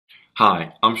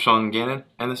Hi, I'm Sean Gannon,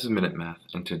 and this is Minute Math,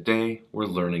 and today we're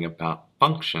learning about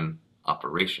function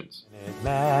operations.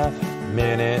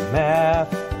 Minute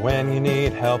Math, when you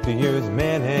need help you use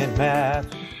Minute Math.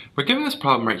 We're given this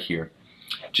problem right here.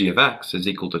 G of x is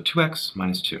equal to 2x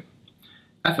minus 2.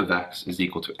 F of x is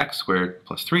equal to x squared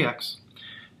plus 3x,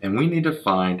 and we need to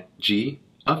find g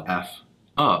of f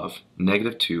of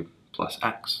negative 2 plus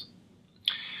x.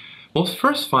 We'll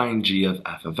first find g of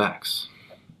f of x.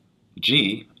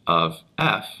 G of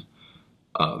f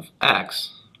of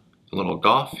x, a little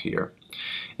golf here,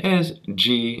 is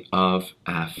g of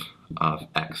f of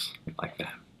x, like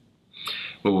that.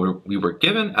 Well, we were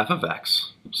given f of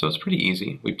x, so it's pretty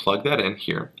easy. We plug that in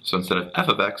here. So instead of f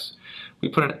of x, we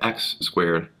put an x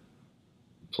squared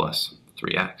plus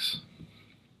 3x.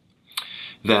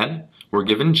 Then we're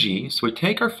given g, so we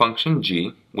take our function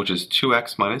g, which is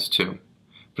 2x minus 2,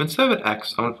 but instead of an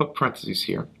x, I'm going to put parentheses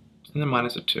here, and then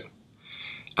minus a 2.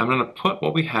 I'm going to put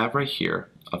what we have right here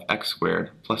of x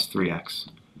squared plus 3x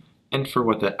in for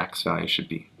what the x value should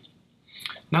be.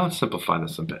 Now let's simplify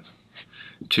this a bit.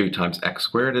 2 times x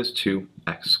squared is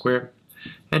 2x squared,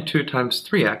 and 2 times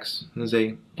 3x is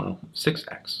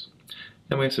 6x.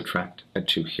 Then we subtract a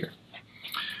 2 here.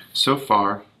 So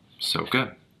far, so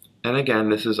good. And again,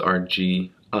 this is our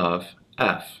g of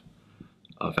f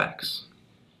of x.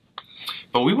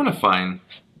 But we want to find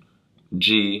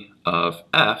g of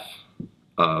f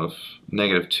of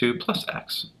negative 2 plus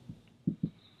x.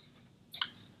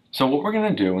 So what we're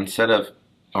going to do, instead of,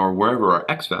 or wherever our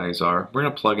x values are, we're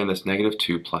going to plug in this negative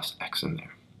 2 plus x in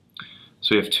there.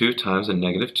 So we have 2 times a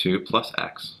negative 2 plus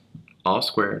x, all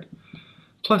squared,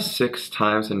 plus 6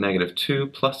 times a negative 2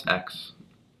 plus x,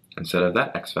 instead of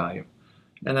that x value,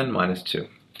 and then minus 2.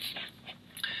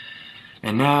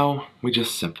 And now we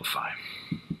just simplify.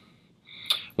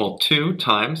 Well, 2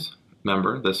 times,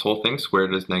 remember, this whole thing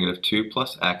squared is negative 2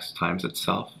 plus x times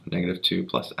itself, negative 2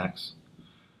 plus x.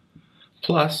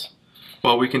 Plus,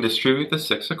 well, we can distribute the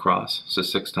 6 across, so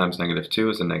 6 times negative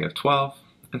 2 is a negative 12,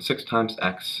 and 6 times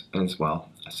x is, well,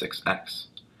 a 6x.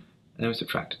 And then we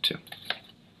subtract a 2.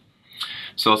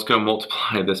 So let's go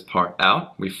multiply this part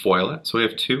out. We FOIL it, so we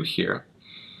have 2 here,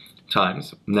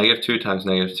 times, negative 2 times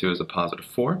negative 2 is a positive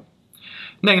 4.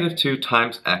 Negative 2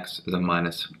 times x is a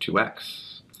minus 2x.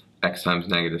 X times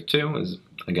negative 2 is,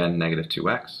 again, negative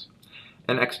 2x.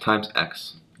 And x times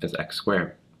x is x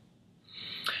squared.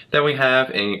 Then we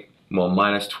have a, well,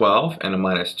 minus 12 and a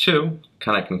minus 2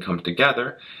 kind of can come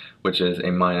together, which is a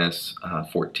minus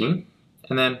 14.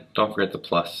 And then don't forget the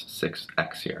plus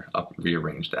 6x here. I'll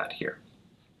rearrange that here.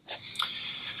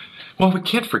 Well, we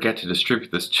can't forget to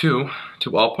distribute this 2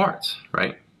 to all parts,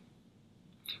 right?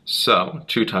 So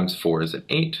 2 times 4 is an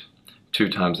 8. 2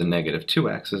 times a negative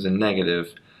 2x is a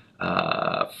negative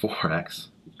 4x,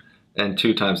 and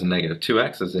 2 times a negative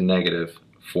 2x is a negative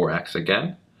 4x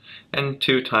again, and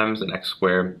 2 times an x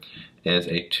squared is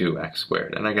a 2x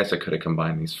squared. And I guess I could have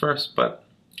combined these first, but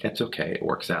it's okay, it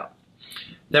works out.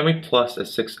 Then we plus a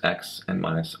 6x and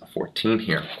minus a 14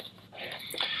 here.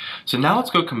 So now let's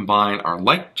go combine our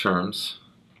like terms,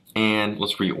 and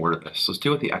let's reorder this. Let's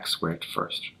deal with the x squared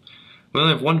first. We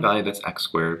only have one value that's x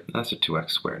squared, and that's a 2x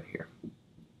squared here.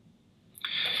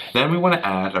 Then we want to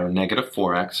add our negative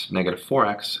 4x,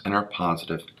 and our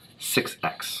positive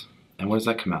 6x. And what does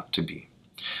that come out to be?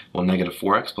 Well, negative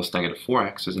 4x plus negative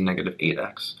 4x is a negative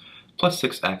 8x, plus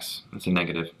 6x is a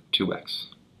negative 2x.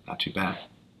 Not too bad.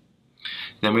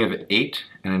 Then we have an 8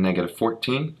 and a negative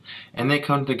 14, and they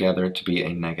come together to be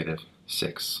a negative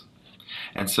 6.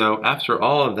 And so after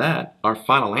all of that, our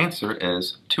final answer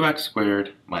is 2x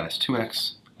squared minus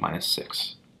 2x minus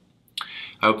 6.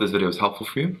 I hope this video was helpful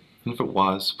for you. And if it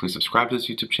was, please subscribe to this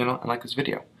YouTube channel and like this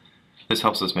video. This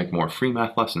helps us make more free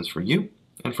math lessons for you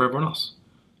and for everyone else.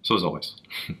 So as always,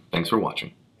 thanks for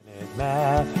watching.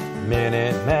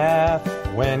 Minute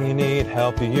Math, when you need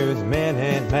help you use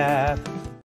Minute Math.